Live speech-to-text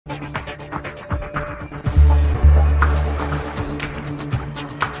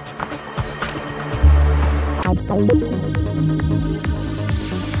That's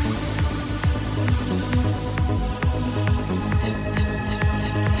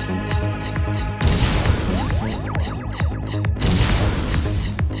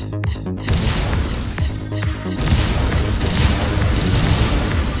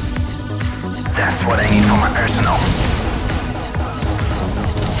what I need for my arsenal.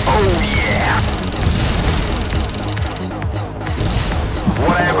 Oh yeah!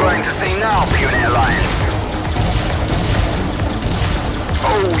 What are you going to say now, Puny Alliance?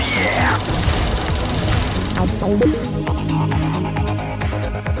 Oh yeah!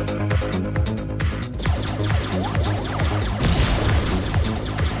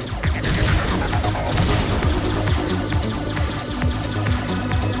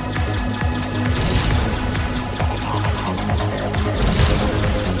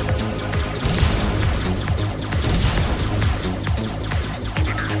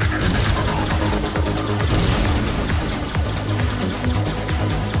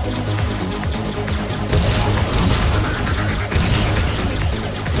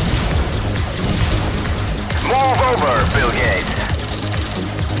 Over, Bill Gates.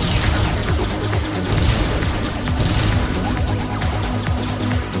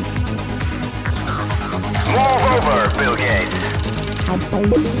 Move over, Bill Gates.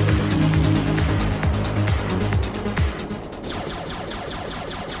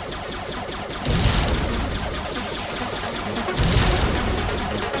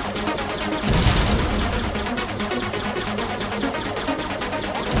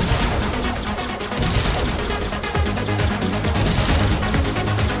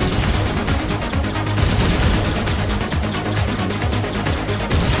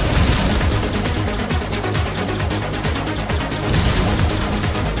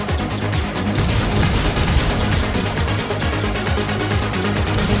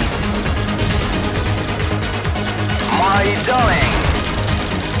 Darling.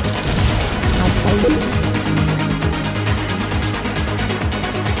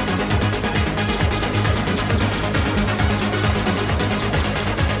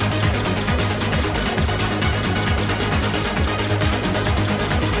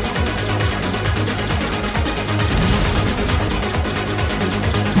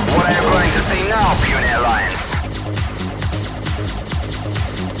 What are you going to say now, Puny Alliance?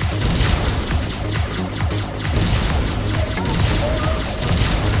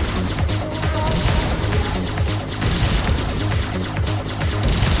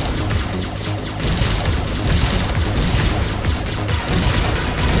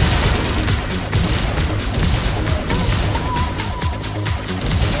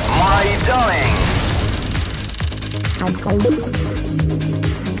 Darling.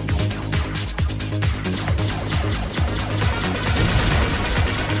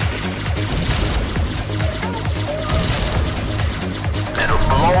 It'll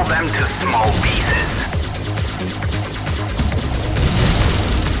blow them to small pieces.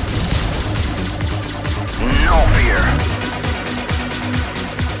 No fear.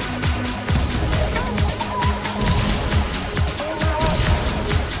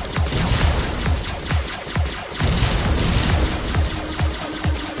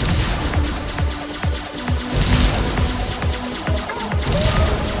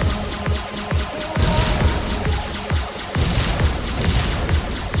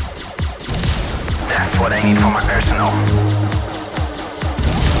 That's what I need for my arsenal.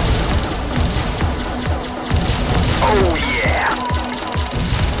 Oh yeah!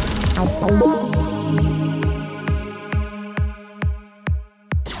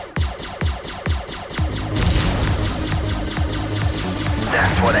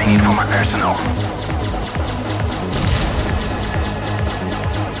 That's what I need for my arsenal.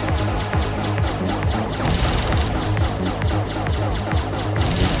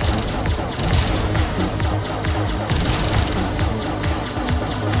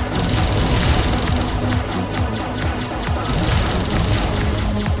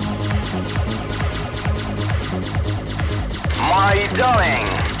 My darling!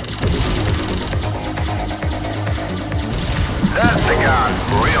 That's the gun,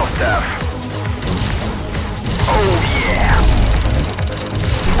 real stuff. Oh yeah!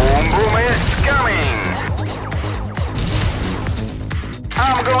 Boom Boom is coming!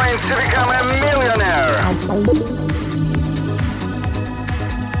 I'm going to become a millionaire!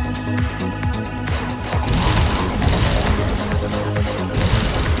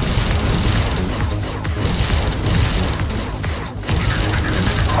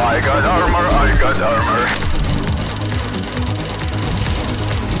 I got armor, I got armor.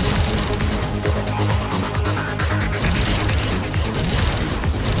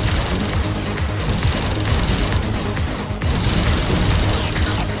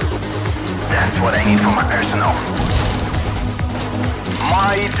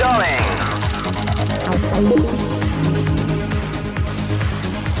 My darling!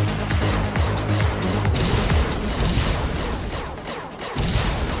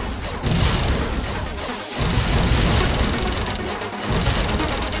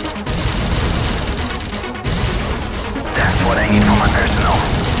 That's what I need for my personal.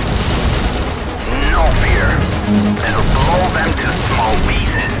 No fear. It'll blow them to small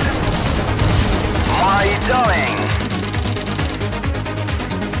pieces. My darling!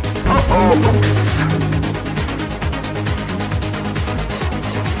 Uh-oh, oops.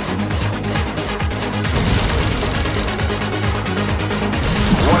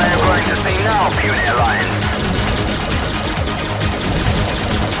 What are you going to say now, puny alliance?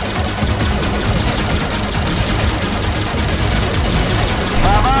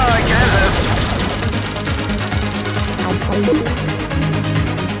 Bye-bye, Kansas!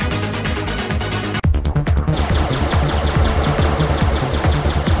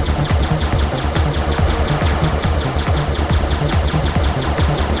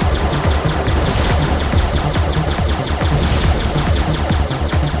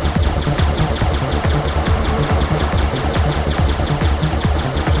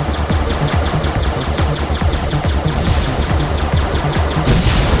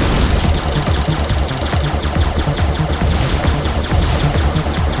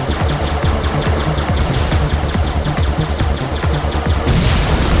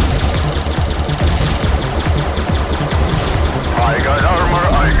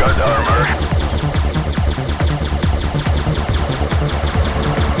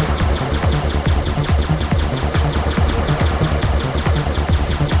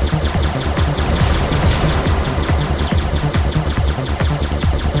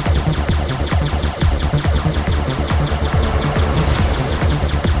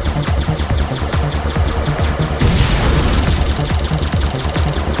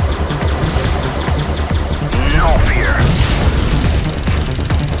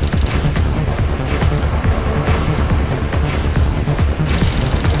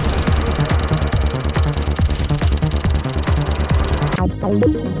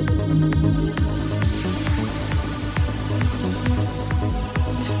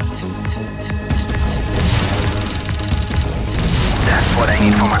 That's what I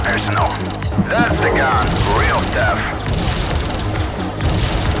need for my arsenal. That's the gun. Real stuff.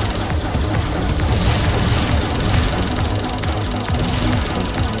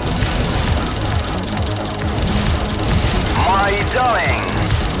 My darling!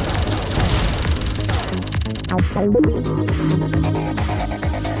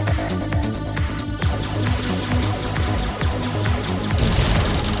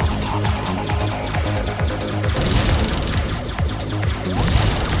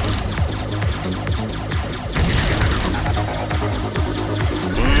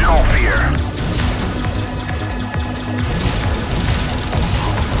 No fear.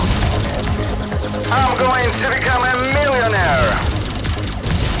 I'm going to become a millionaire.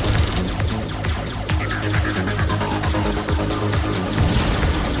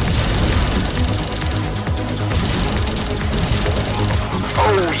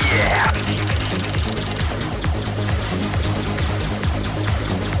 Oh yeah.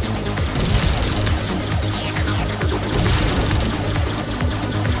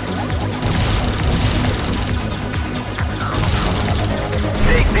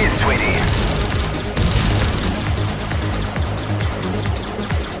 Take this, sweetie.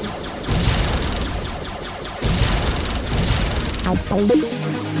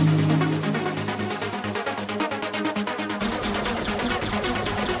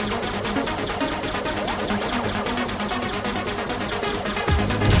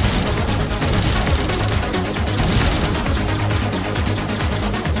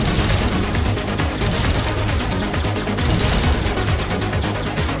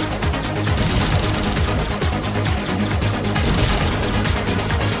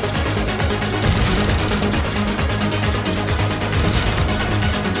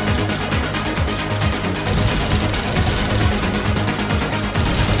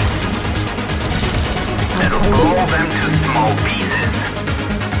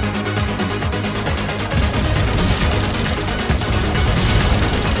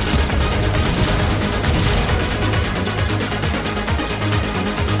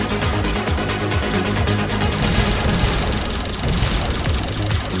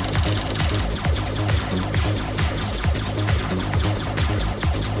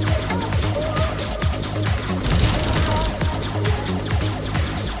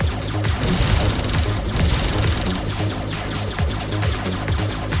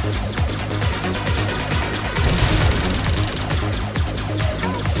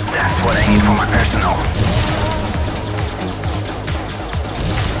 what I need for my arsenal.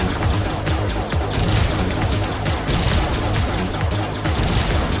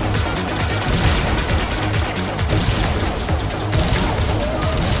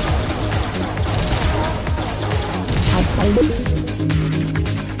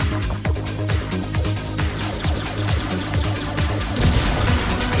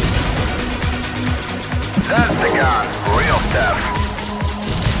 That's the gun. Real stuff.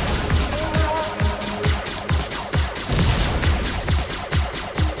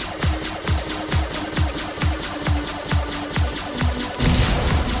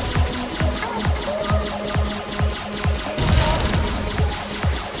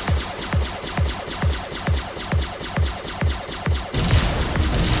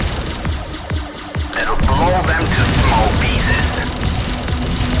 It'll blow them to small pieces.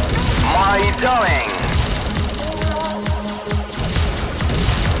 My darling!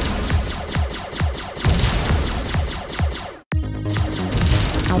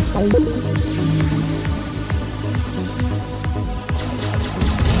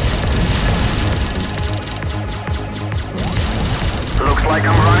 Looks like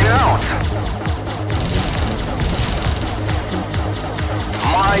I'm running out.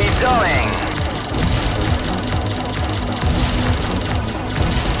 My darling!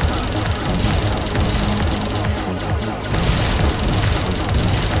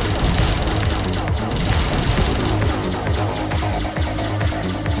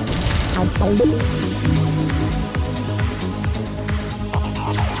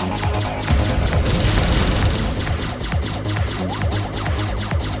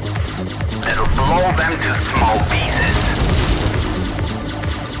 It'll blow them to small pieces.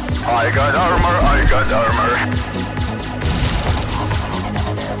 I got armor, I got armor.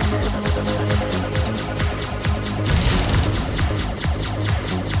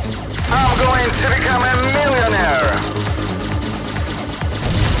 I'm going to become a millionaire.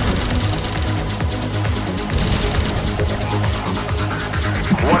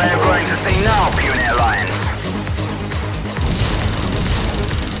 What are you going to say now, Puny Alliance?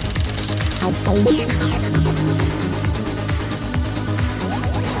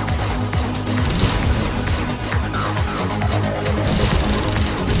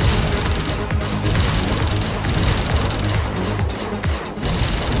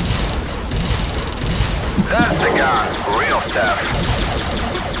 That's the gun. Real stuff.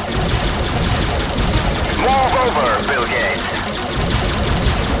 Move over, Bill Gates.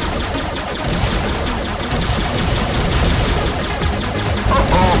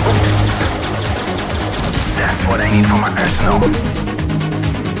 Uh-oh, oops. That's what I need for my arsenal.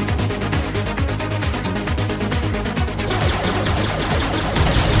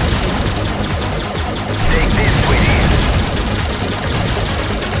 Take this, sweetie.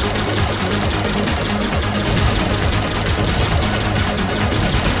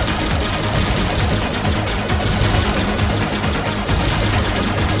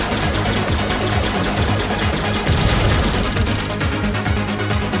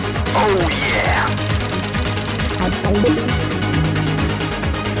 Oh yeah!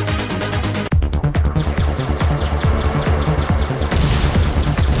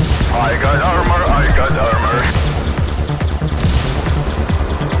 I got armor, I got armor.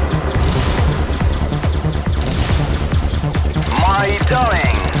 My darling!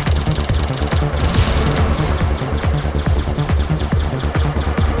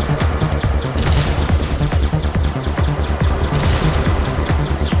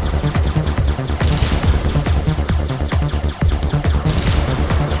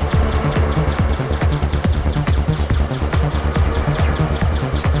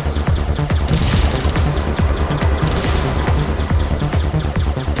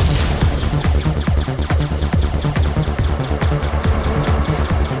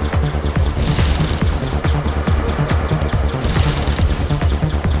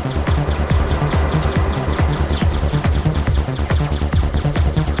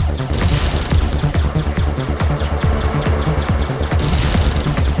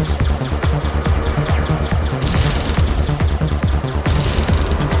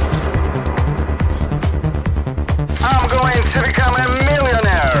 To become a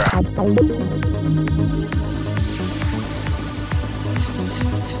millionaire!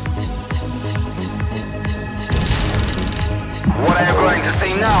 What are you going to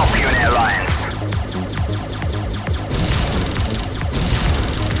say now, Puny Alliance?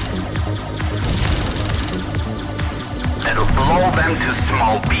 It'll blow them to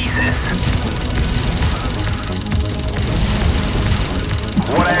small pieces.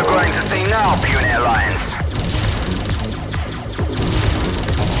 What are you going to say now, Puny Alliance?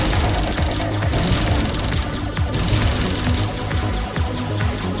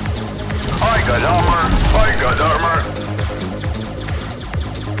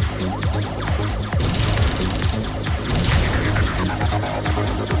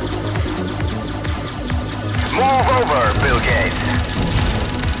 over, Bill Gates.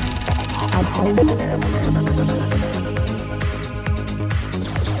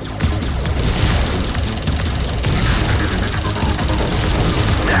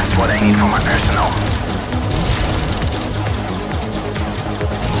 That's what I need for my personal.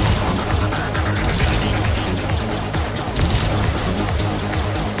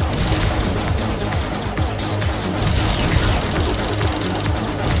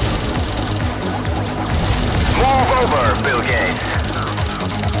 Move over, Bill Gates.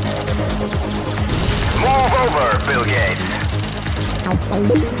 Move over, Bill Gates.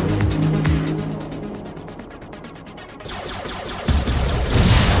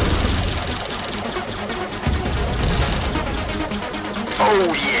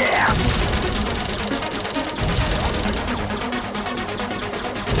 Oh yeah!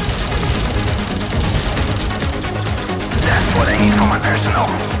 That's what I need for my personal.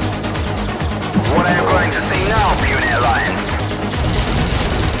 What are you going to see now, Puny Alliance?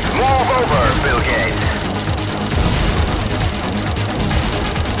 Move over, Bill Gates.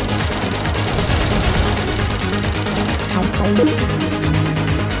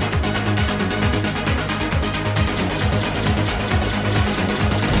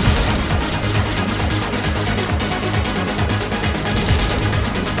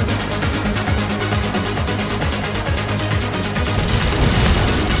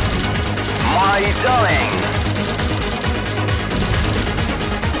 My darling.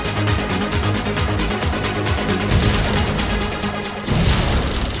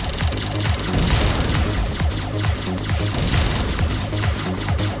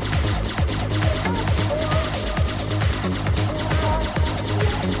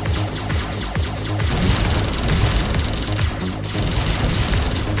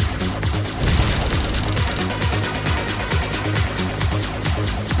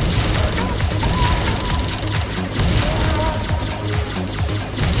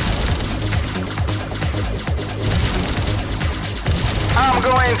 I'm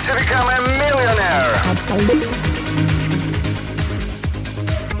going to become a millionaire!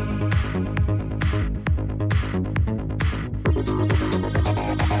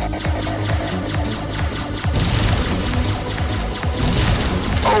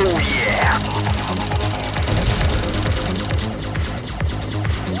 Oh yeah!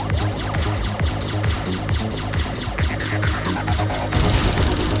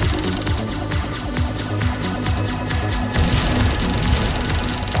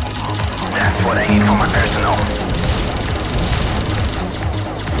 That's what I need for my personal.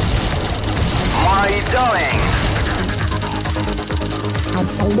 My darling!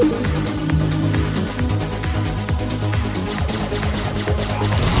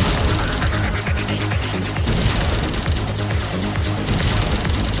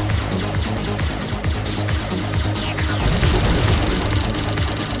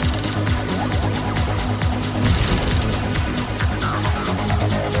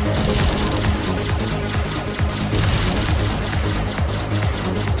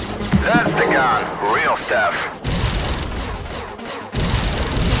 That's the gun. Real stuff.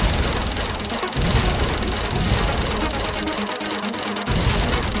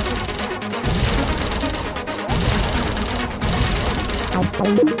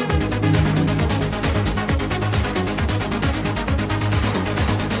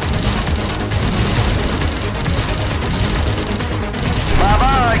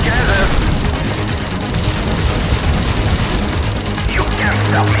 Bye-bye, Kansas. You can't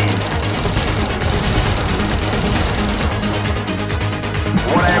stop me.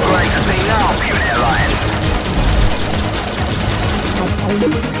 What are you going to see now, Puny Alliance?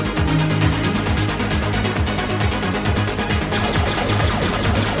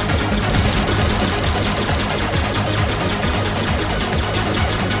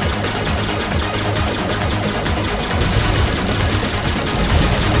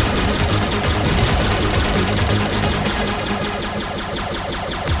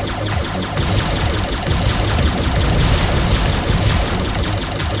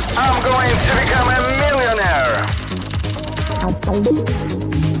 I'm going to become a millionaire!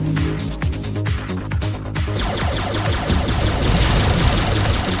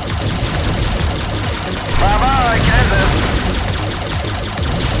 Bye-bye, Kansas!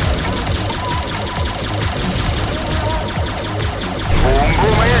 Boom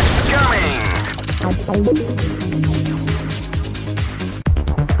Boom is coming!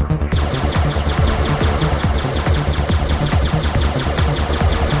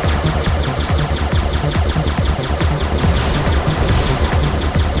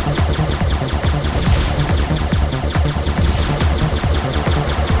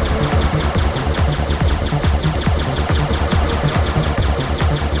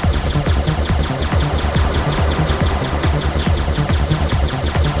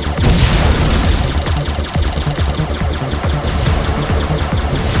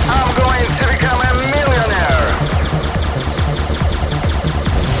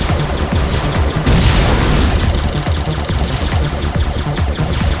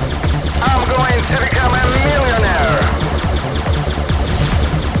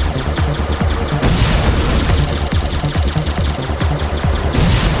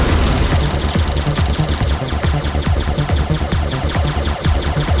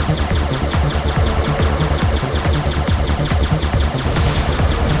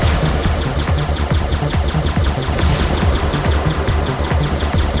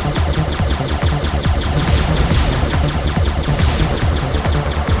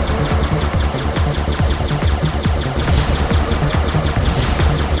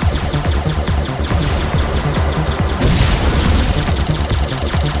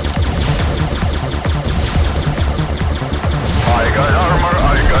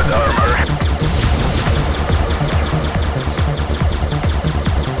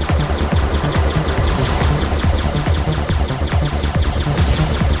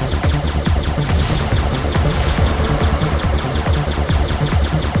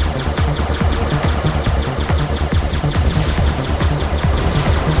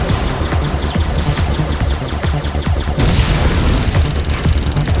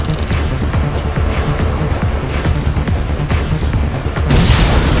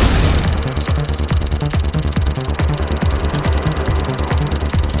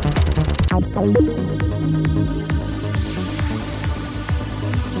 Move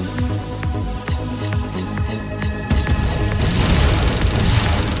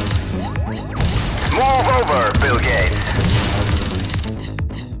over, Bill Gates.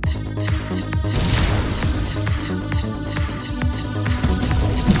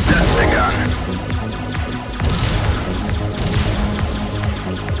 That's the gun.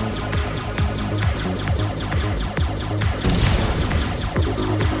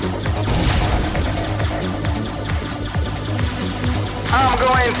 I'm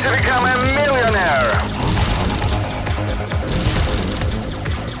going to become a millionaire.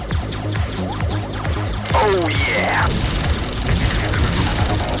 Oh yeah.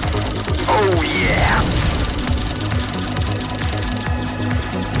 Oh yeah.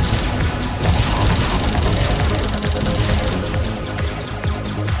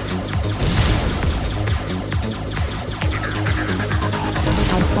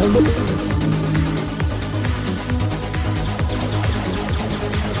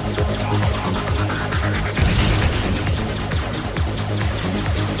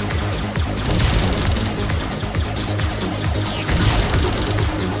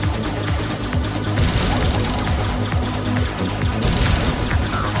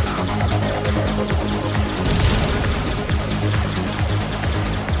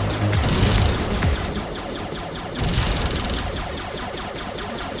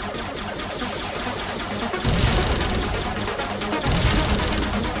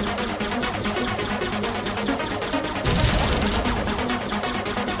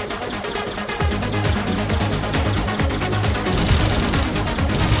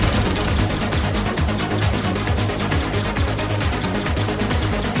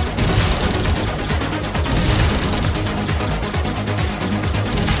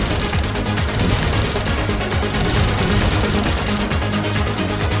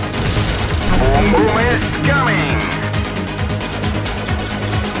 Boom boom is coming!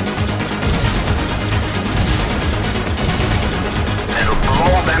 It'll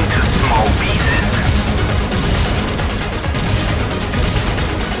blow them to small pieces.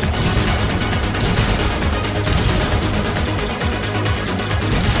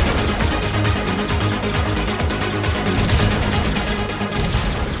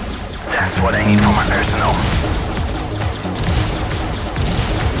 That's what I need for my personal.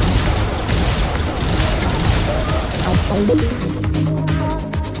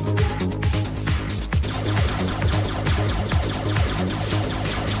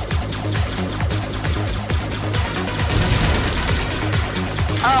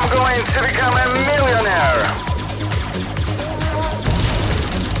 I'm going to become a millionaire.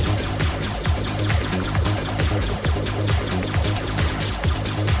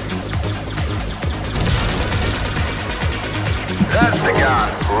 That's the gun,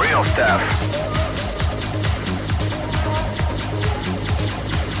 real stuff.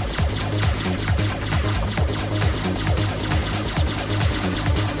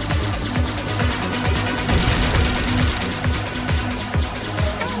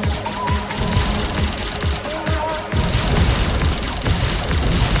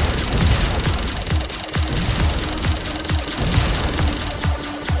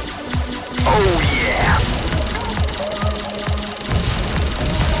 Oh yeah!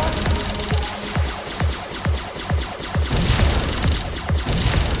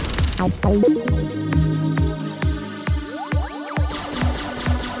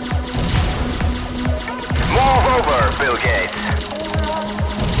 Move over, Bill Gates.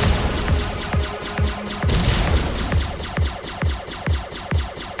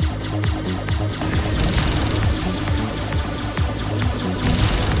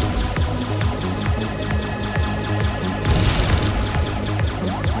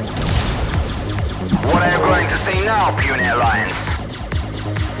 What are you going to say now, puny alliance?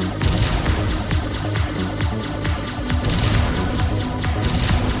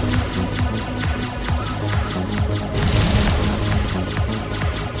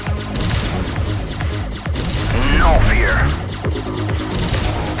 No fear.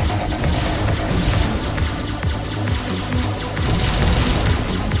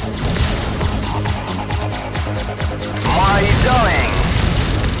 My darling!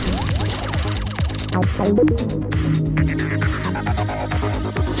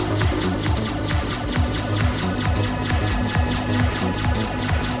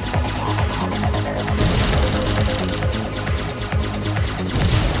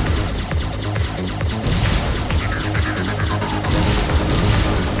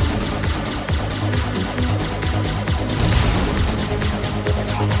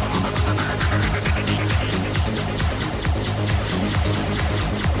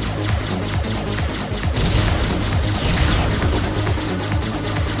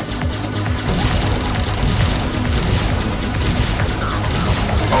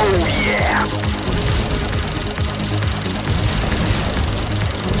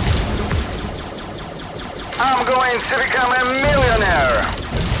 I'm going to become a millionaire.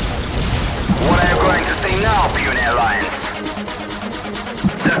 What are you going to see now, puny alliance?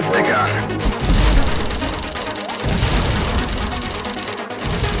 That's the gun.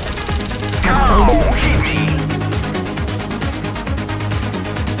 Come on, hit me.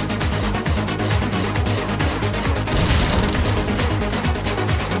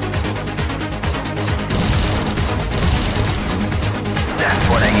 That's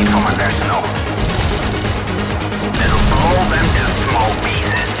what I need for my personal. It'll blow them to small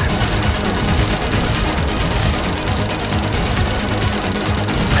pieces.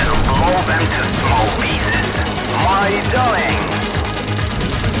 It'll blow them to small pieces. My darling!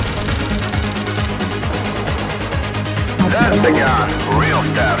 That's the gun. Real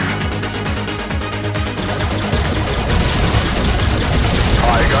stuff. I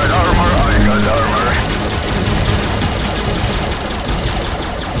got armor, I got armor.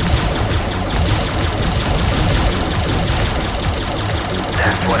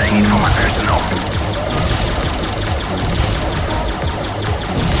 That's what I need for my personal.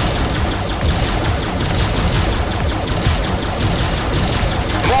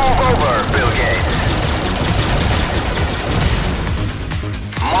 Move over, Bill Gates.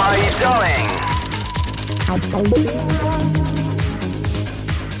 My darling.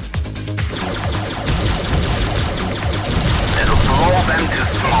 It'll blow them to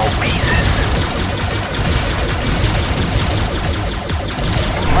small pieces.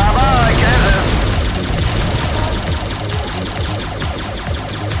 Bye-bye, Kansas.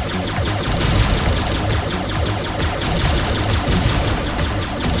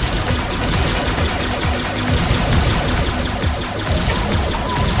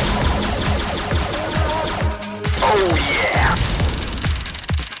 Oh yeah.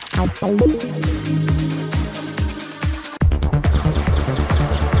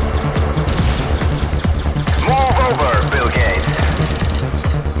 Move over, Bill Gates.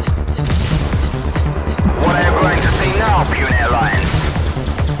 What are you going to see now, puny alliance?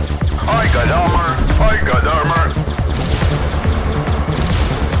 I got armor, I got armor.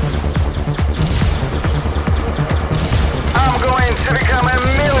 I'm going to become a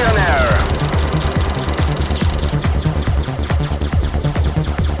millionaire.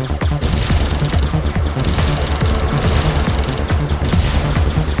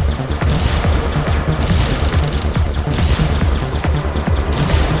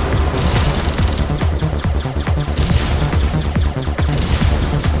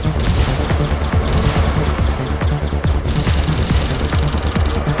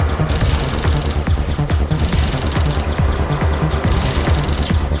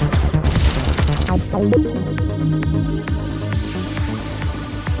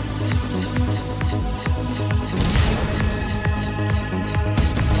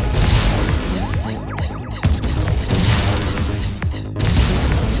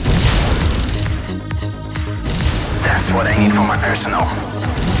 That's what I need for my personal.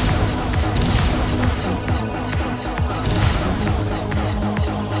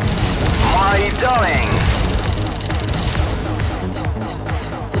 My darling.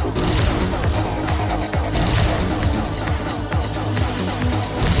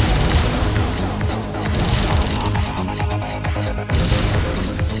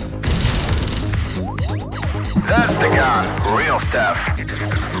 That's the gun. Real stuff.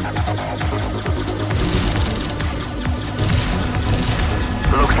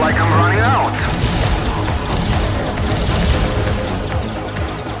 Looks like I'm running out.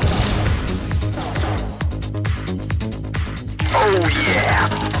 Oh yeah.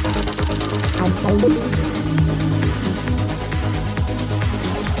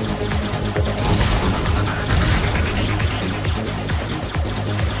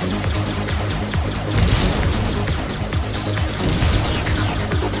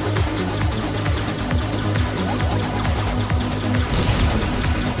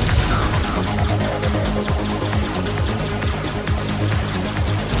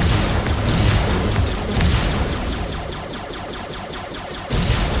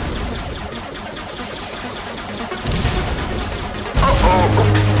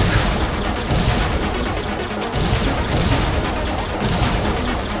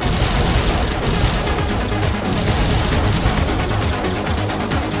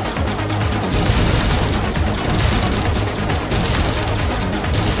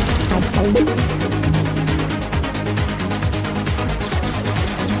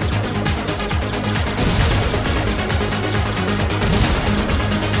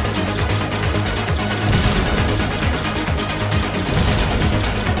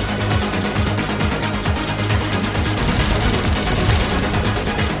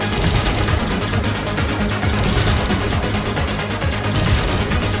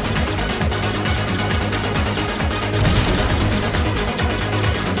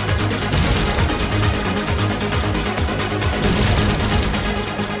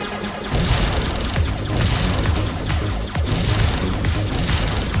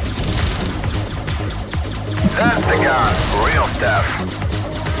 stuff.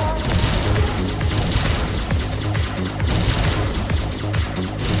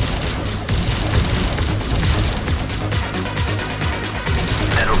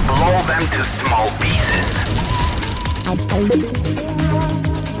 It'll blow them to small pieces.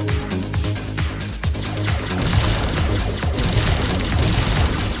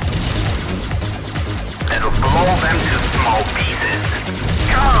 It'll blow them to small pieces.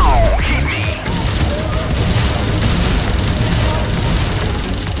 Come on, hit me.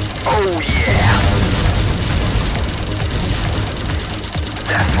 Oh yeah.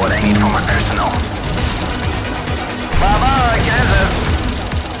 That's what I need for my arsenal. Bye-bye, Kansas.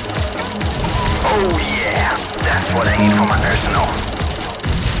 Oh yeah. That's what I need for my arsenal.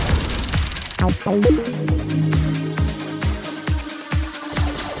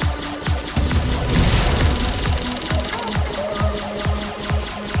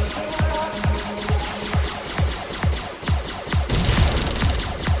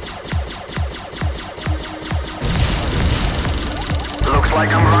 Looks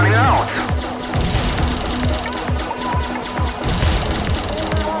like I'm running out.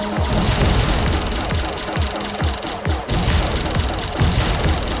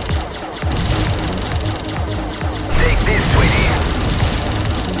 Take this, sweetie.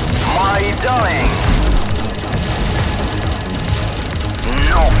 My darling.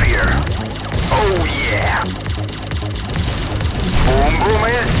 No fear. Oh yeah. Boom boom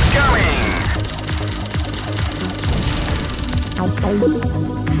is coming.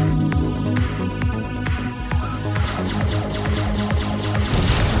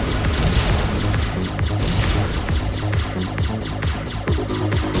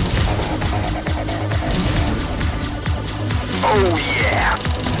 Oh yeah.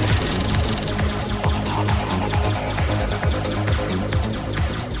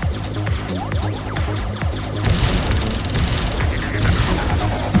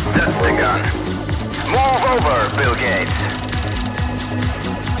 That's the gun. Move over, Bill Gates.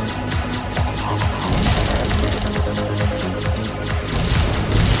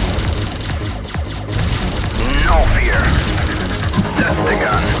 No fear. That's the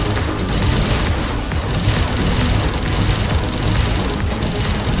gun.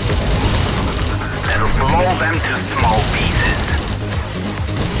 It'll blow them to small pieces.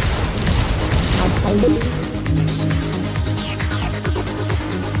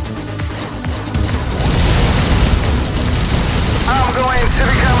 I'm going to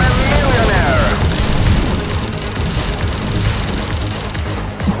become a millionaire.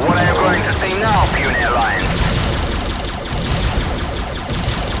 What are you going to say now, Puny Alliance?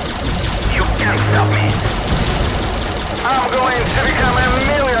 You can't stop me. I'm going to become a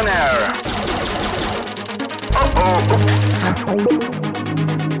millionaire. Uh-oh, oops.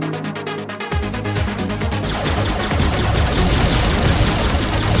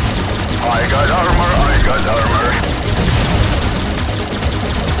 I got armor, I got armor.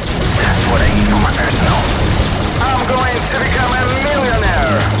 That's what I need for my arsenal. I'm going to become a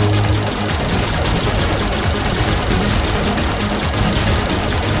millionaire.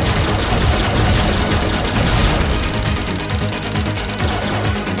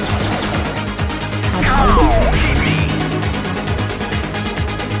 Come on, hit me.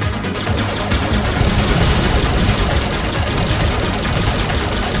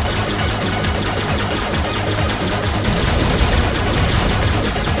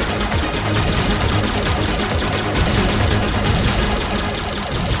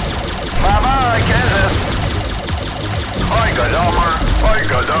 Bye-bye, Kansas. I got armor. I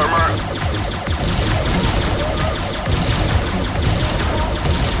got armor.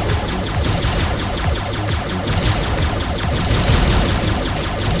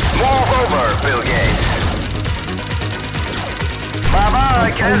 Move over, Bill Gates.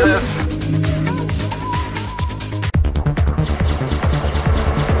 Bye-bye, Kansas.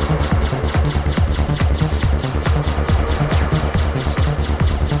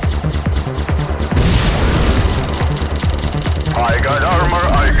 I got armor,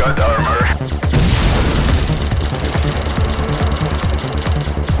 I got armor.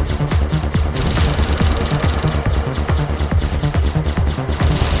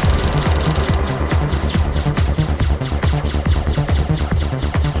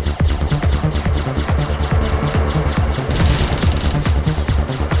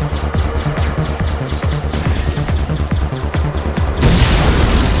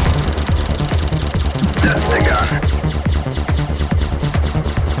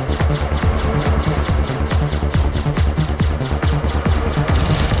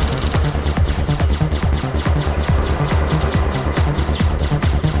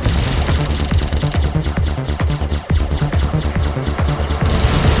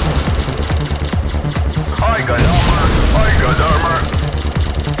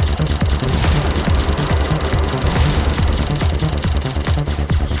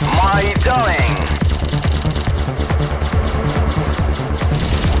 darling!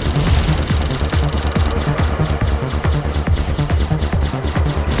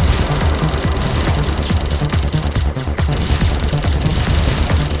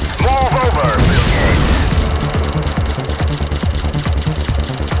 Move over, Bill Gates.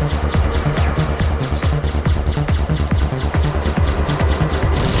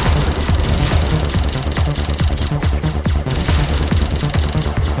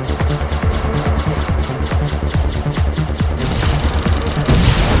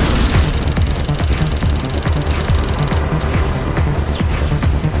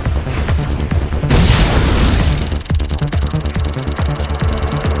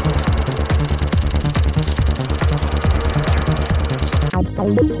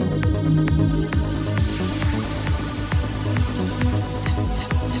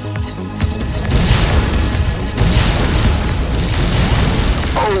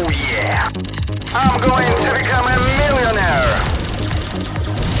 Oh yeah! I'm going to become a millionaire!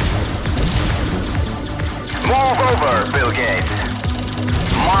 Move over, Bill Gates.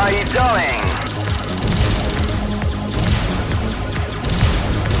 My darling!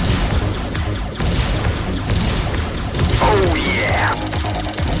 Oh yeah!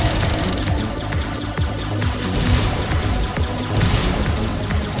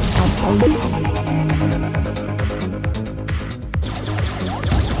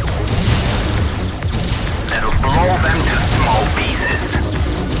 That'll blow them to small pieces.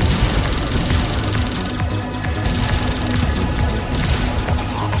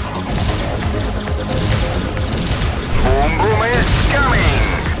 Boom boom is coming!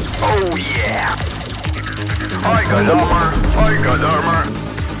 Oh yeah! I got armor! I got armor!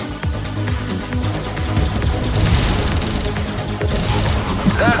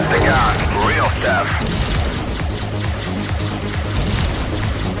 That's the gun! Real stuff!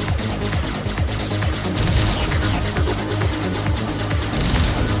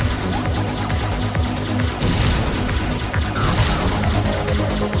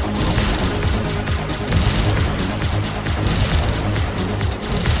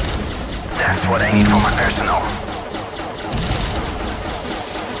 That's what I need for my arsenal.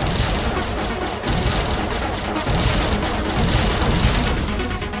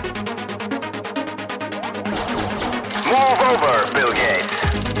 Move over, Bill Gates.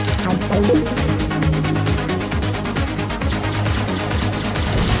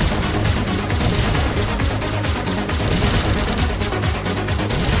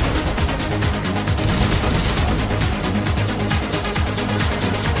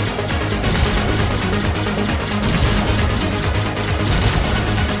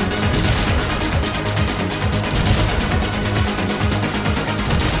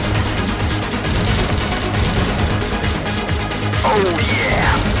 Oh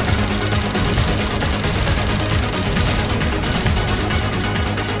yeah!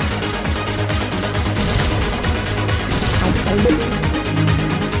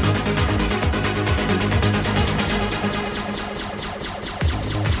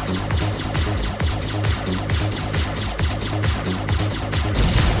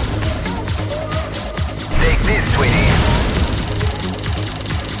 Take this, sweetie.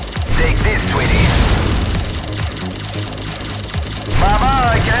 Take this, sweetie.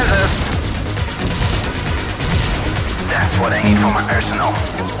 Bye-bye, Kansas! That's what I need for my arsenal.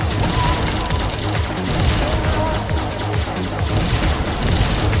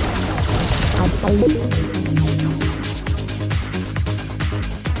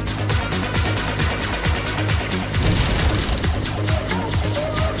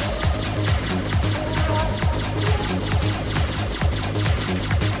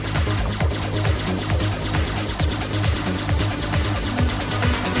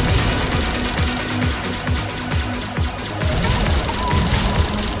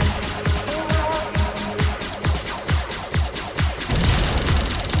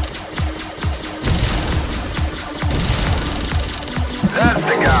 That's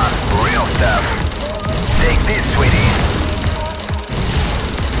the gun. Real stuff. Take this, sweetie.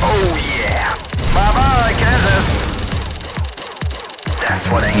 Oh yeah. Bye-bye, Kansas. That's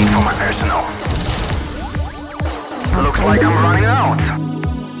what I need for my arsenal. Looks like I'm running out.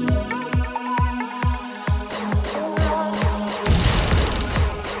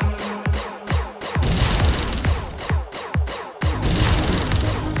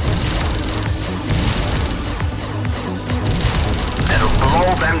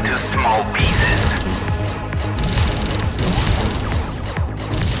 Blow them to small pieces.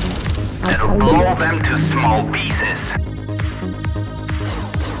 It'll blow them to small pieces.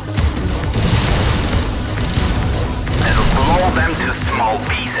 It'll blow them to small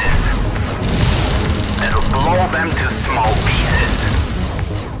pieces. blow them to small pieces.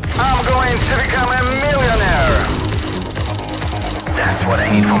 I'm going to become a millionaire! That's what I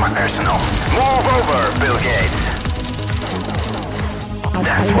need for my arsenal. Move over, Bill Gates!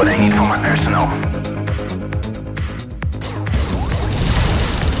 That's what I need for my arsenal.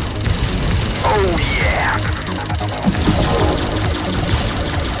 Oh yeah!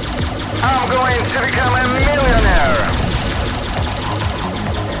 I'm going to become a millionaire!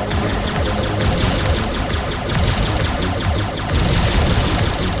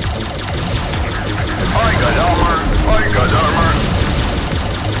 I got armor!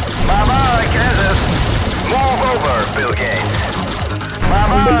 Bye-bye, Kansas! Move over, Bill Gates!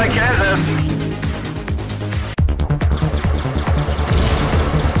 Bye-bye, Kansas!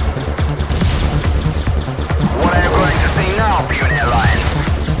 What are you going to see now, puny alliance?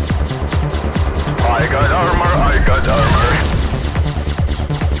 I got armor!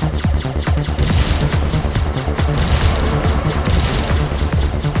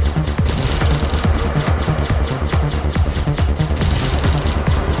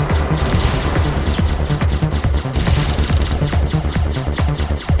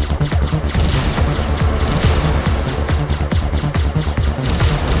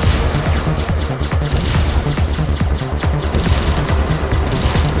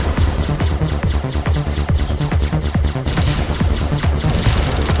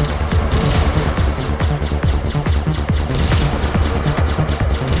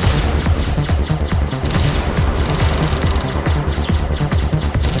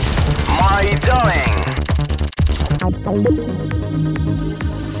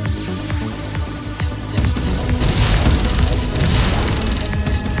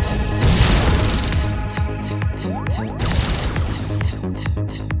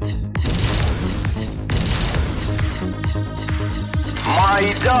 My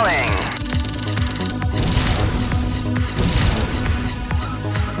darling!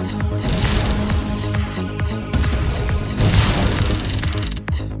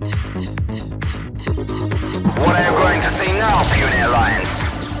 What are you going to see now, puny alliance?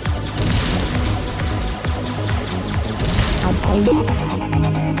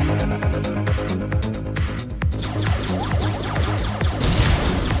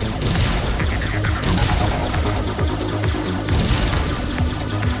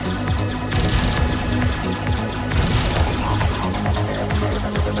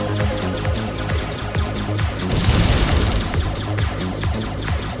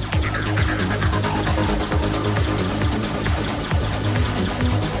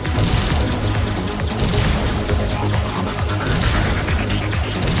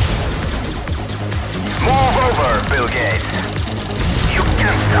 Bill Gates. You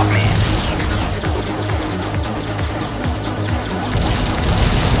can't stop me.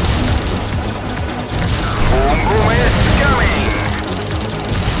 Boom boom is coming.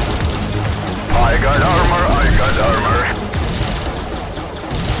 I got armor.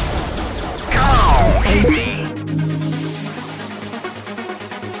 Come on, hit me.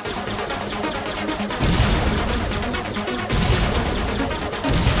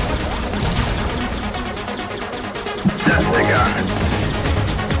 That's the gun.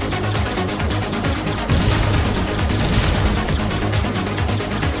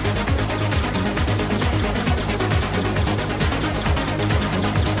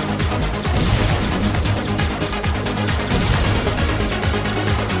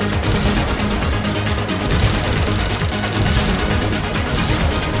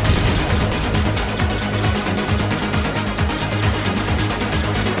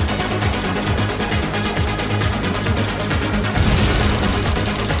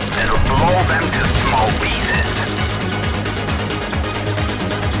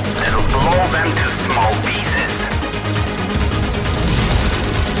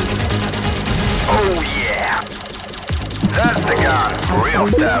 That's the gun. Real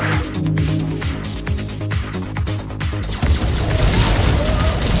stuff.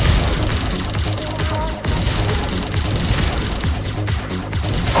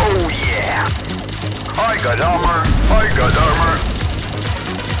 Oh yeah. I got armor.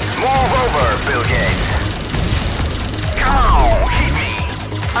 Move over, Bill Gates. Come on, hit me.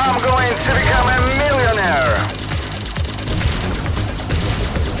 I'm going to become a millionaire.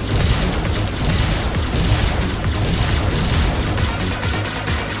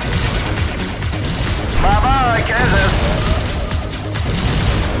 Bye-bye, Kansas.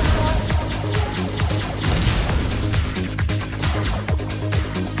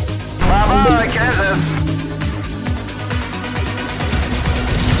 Bye-bye, Kansas.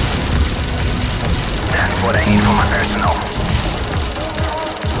 That's what I need for my arsenal.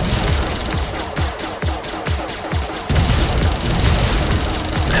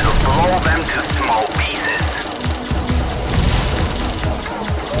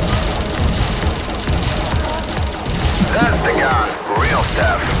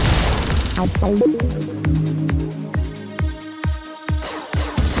 stuff.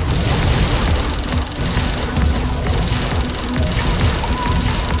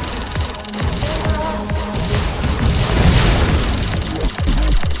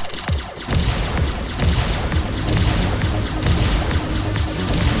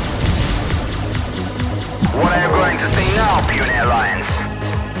 What are you going to see now, puny Alliance?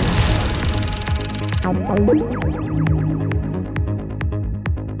 I'm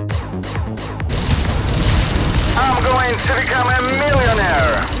going to become a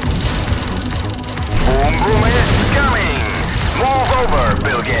millionaire! Boom Boom is coming! Move over,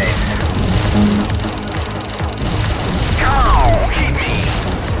 Bill Gates! Come, hit me!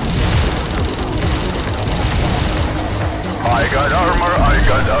 I got armor, I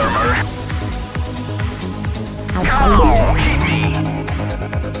got armor. Come, hit me!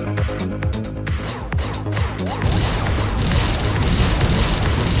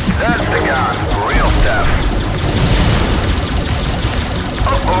 That's the gun, real stuff.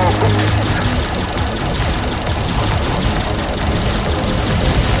 Uh-oh, oops.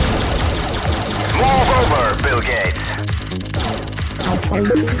 Move over, Bill Gates.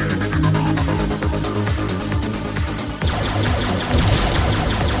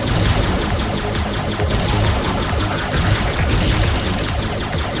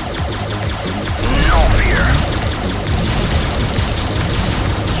 No fear.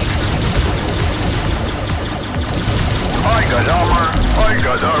 I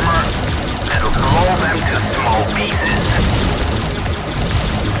got armor. That'll blow them to small pieces.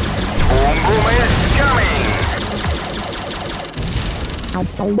 Boom Boom is coming!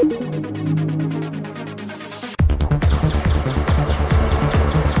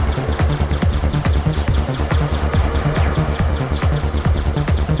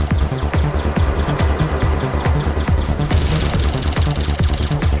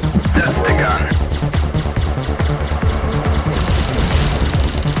 That's the gun.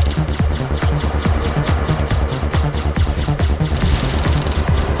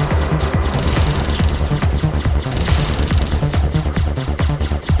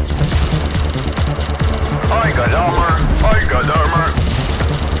 I got armor.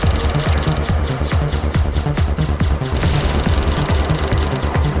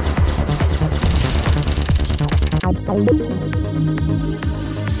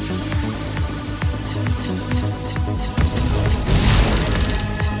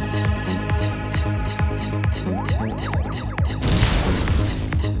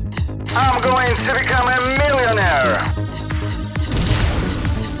 I'm going to become a millionaire.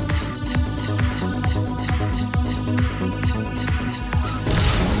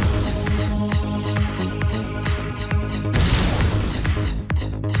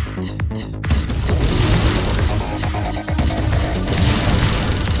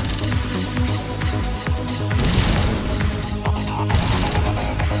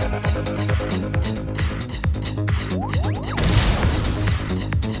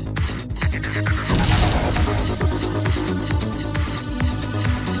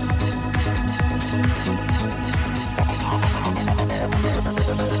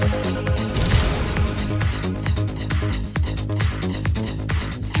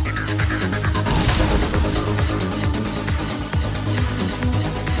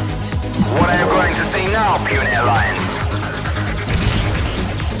 What are you going to see now, puny Alliance?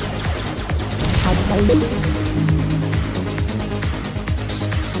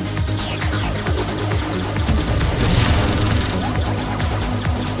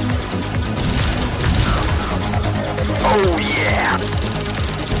 Oh yeah!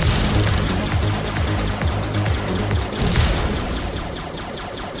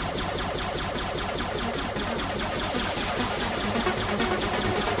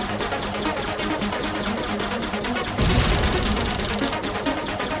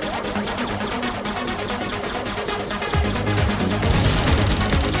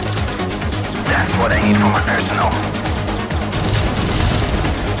 That's what I need for my arsenal.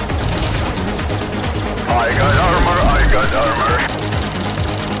 I got armor.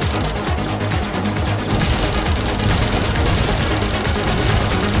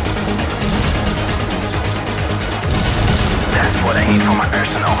 That's what I need for my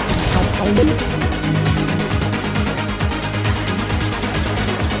arsenal.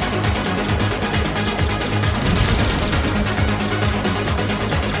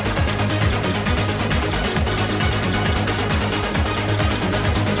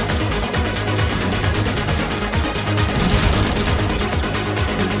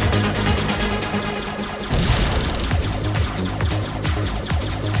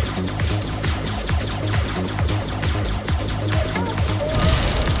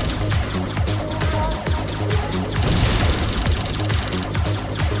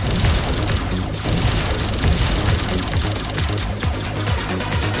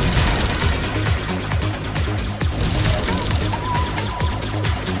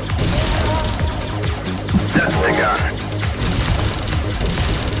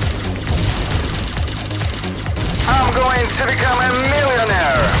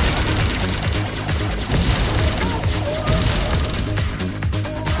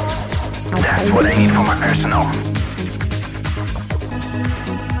 what I need for my arsenal.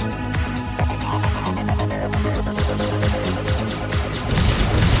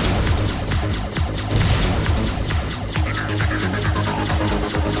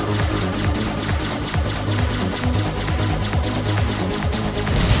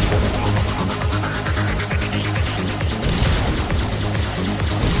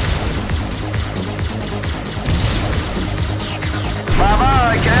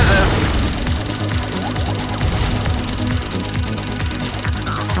 Bye-bye, Kansas!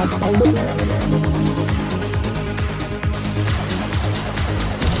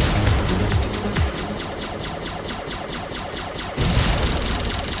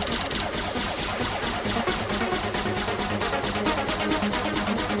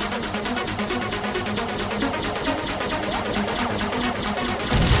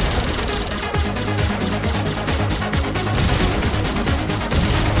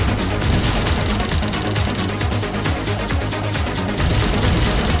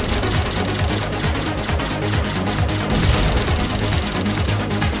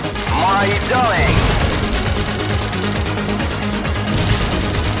 How are you doing?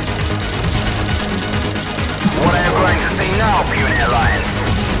 What are you going to see now, Puny Alliance?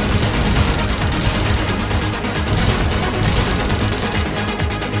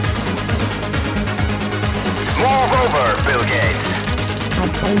 Move over, Bill Gates.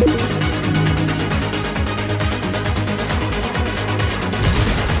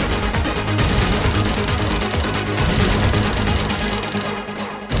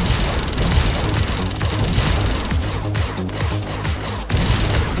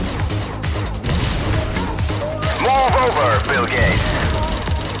 Move over, Bill Gates.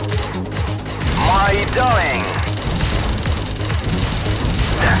 What are you doing?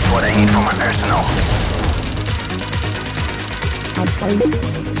 That's what I need for my arsenal.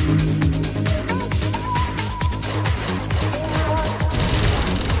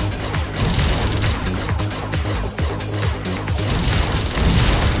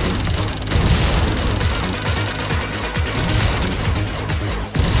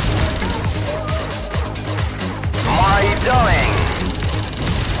 Doing?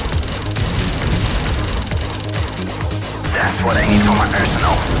 That's what I need for my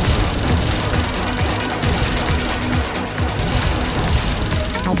arsenal.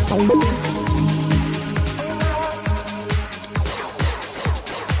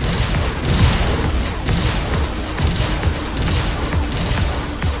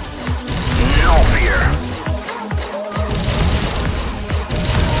 No fear.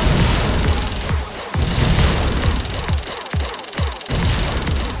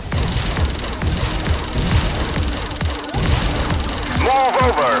 Move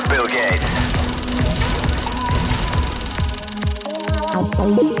over, Bill Gates.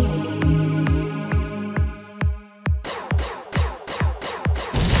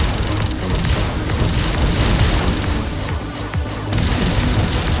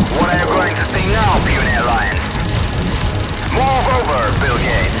 What are you going to see now, Puny Alliance? Move over, Bill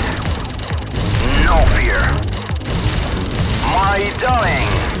Gates. No fear. What are you doing?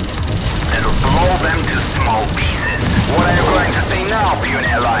 It'll blow them to small pieces. What are you going to see now,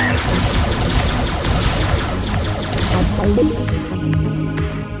 Puny Alliance?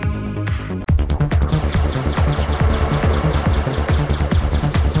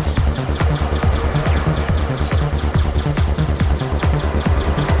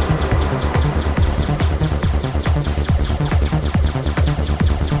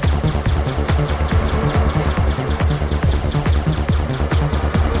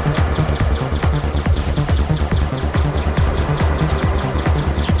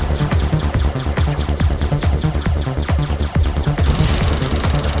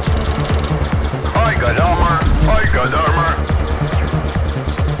 I got armor.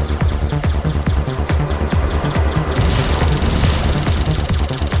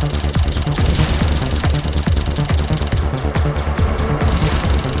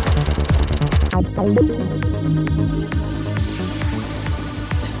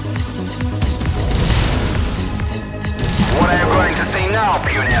 What are you going to see now,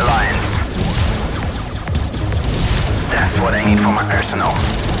 Puny Alliance? That's what I need for my arsenal.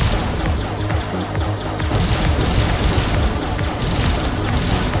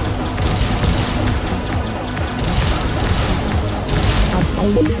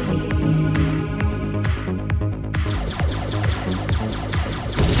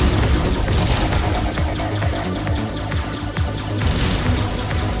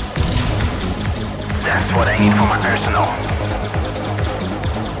 That's what I need for my arsenal.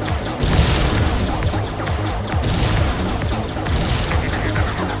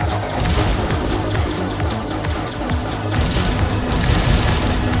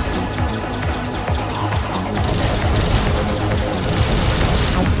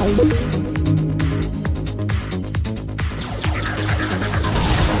 Oh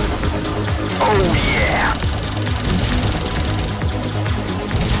yeah!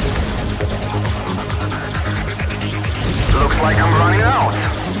 Looks like I'm running out.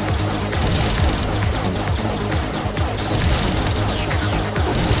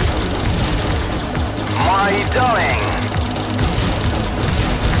 My darling!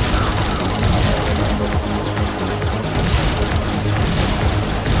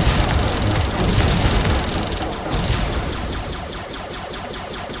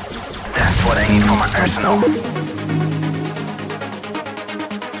 That's what I need for my arsenal.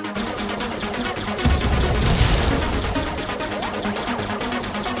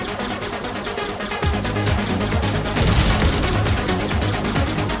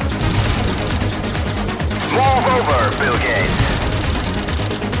 Move over, Bill Gates.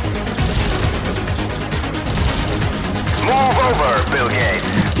 Move over, Bill Gates.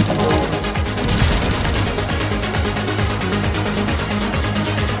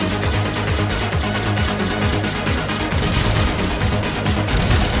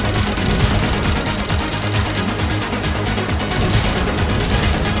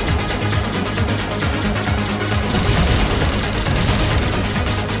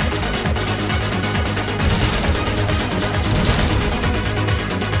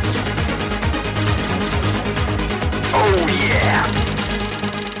 Oh yeah!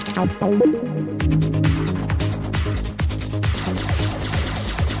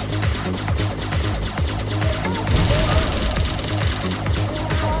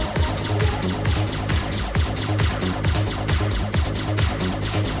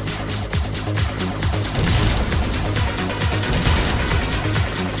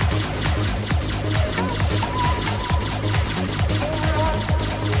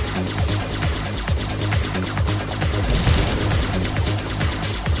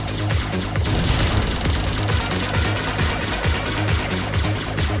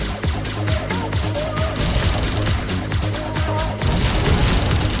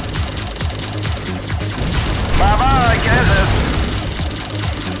 Bye-bye, Kansas!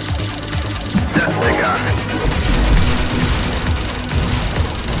 That's the gun.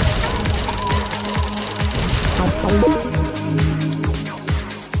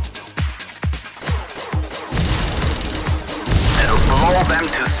 It'll blow them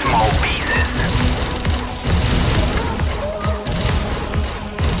to small pieces.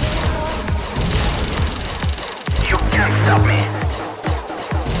 You can't stop me.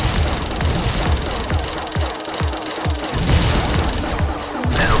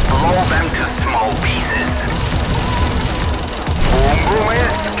 Blow them to small pieces. Boom boom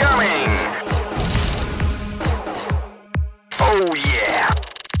is coming! Oh yeah!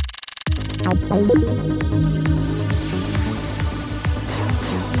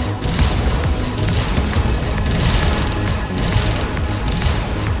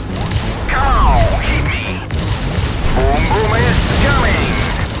 Cow, hit me! Boom boom is coming!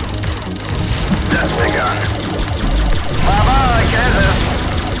 That's the gun. Bye-bye, Kansas!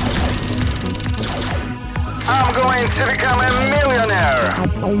 I'm going to become a millionaire!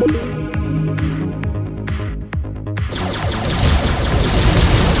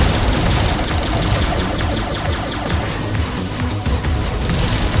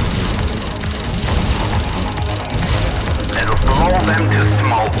 It'll blow them to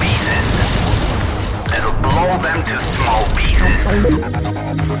small pieces. It'll blow them to small pieces.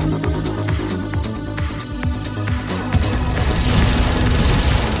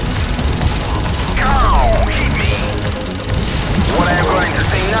 What are you going to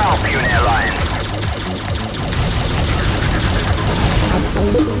say now, Puny Alliance?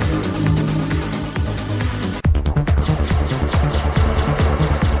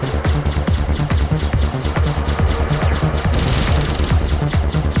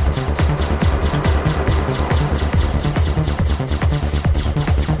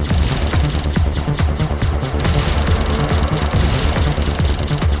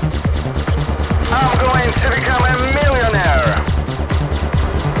 I'm going to become a millionaire!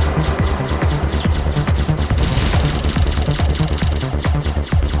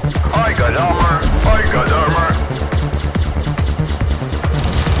 I got armor! I got armor!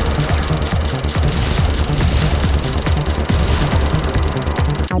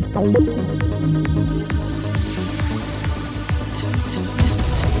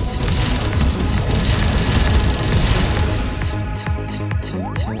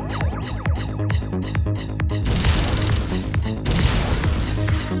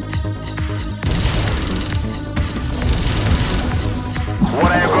 What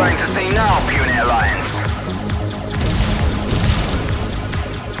are you going to say now, Puny Alliance?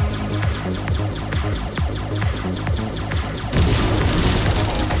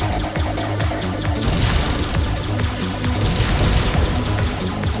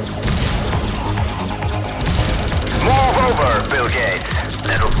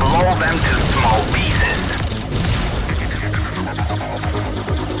 blow them to small pieces.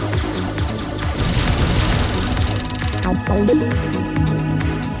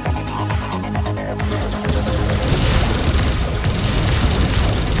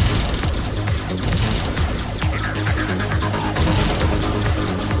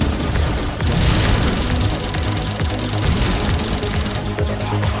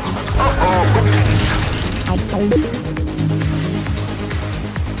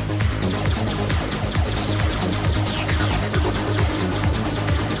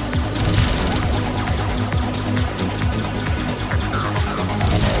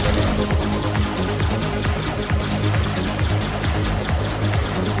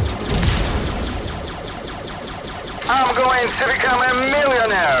 I'm going to become a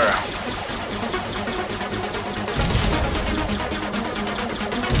millionaire!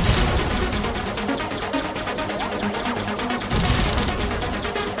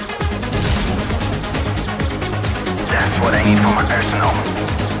 That's what I need for my arsenal.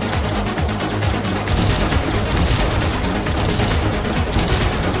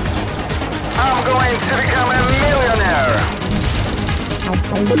 I'm going to become a millionaire!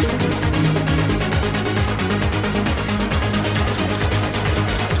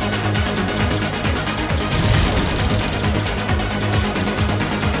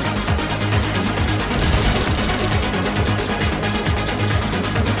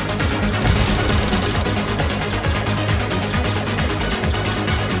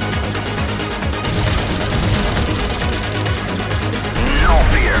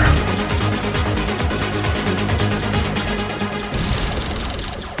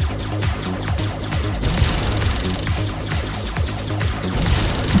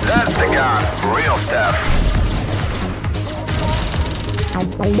 That's the gun. Real stuff. Come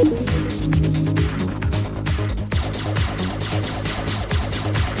on,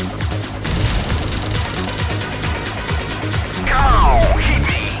 hit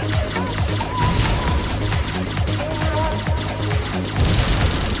me.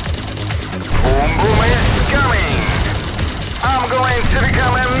 Boom boom is coming. I'm going to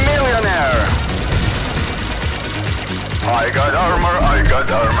become a millionaire. I got armor, I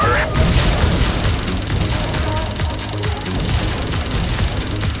got armor.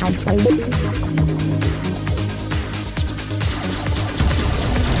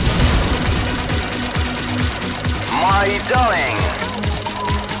 My darling.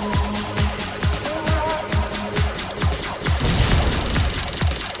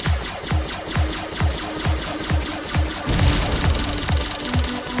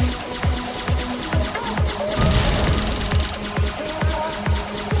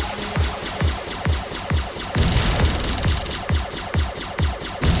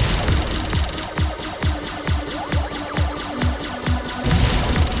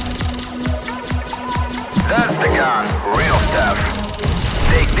 That's the gun. Real stuff.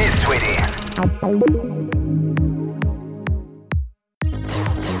 Take this, sweetie.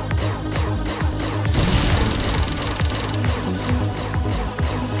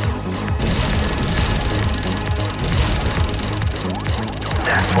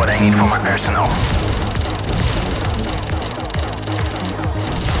 That's what I need for my arsenal.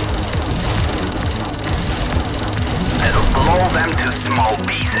 It'll blow them to small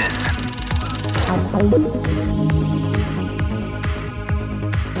pieces.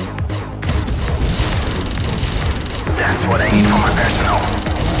 That's what I need for my arsenal.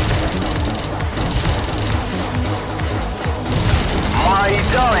 My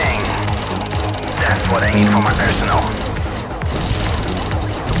darling. That's what I need for my arsenal.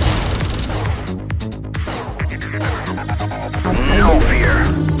 No fear.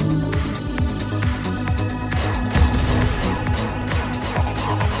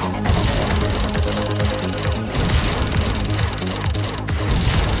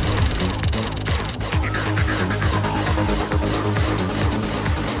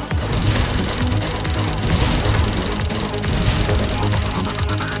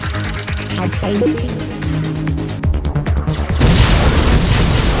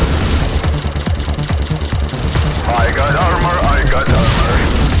 I got armor, I got armor.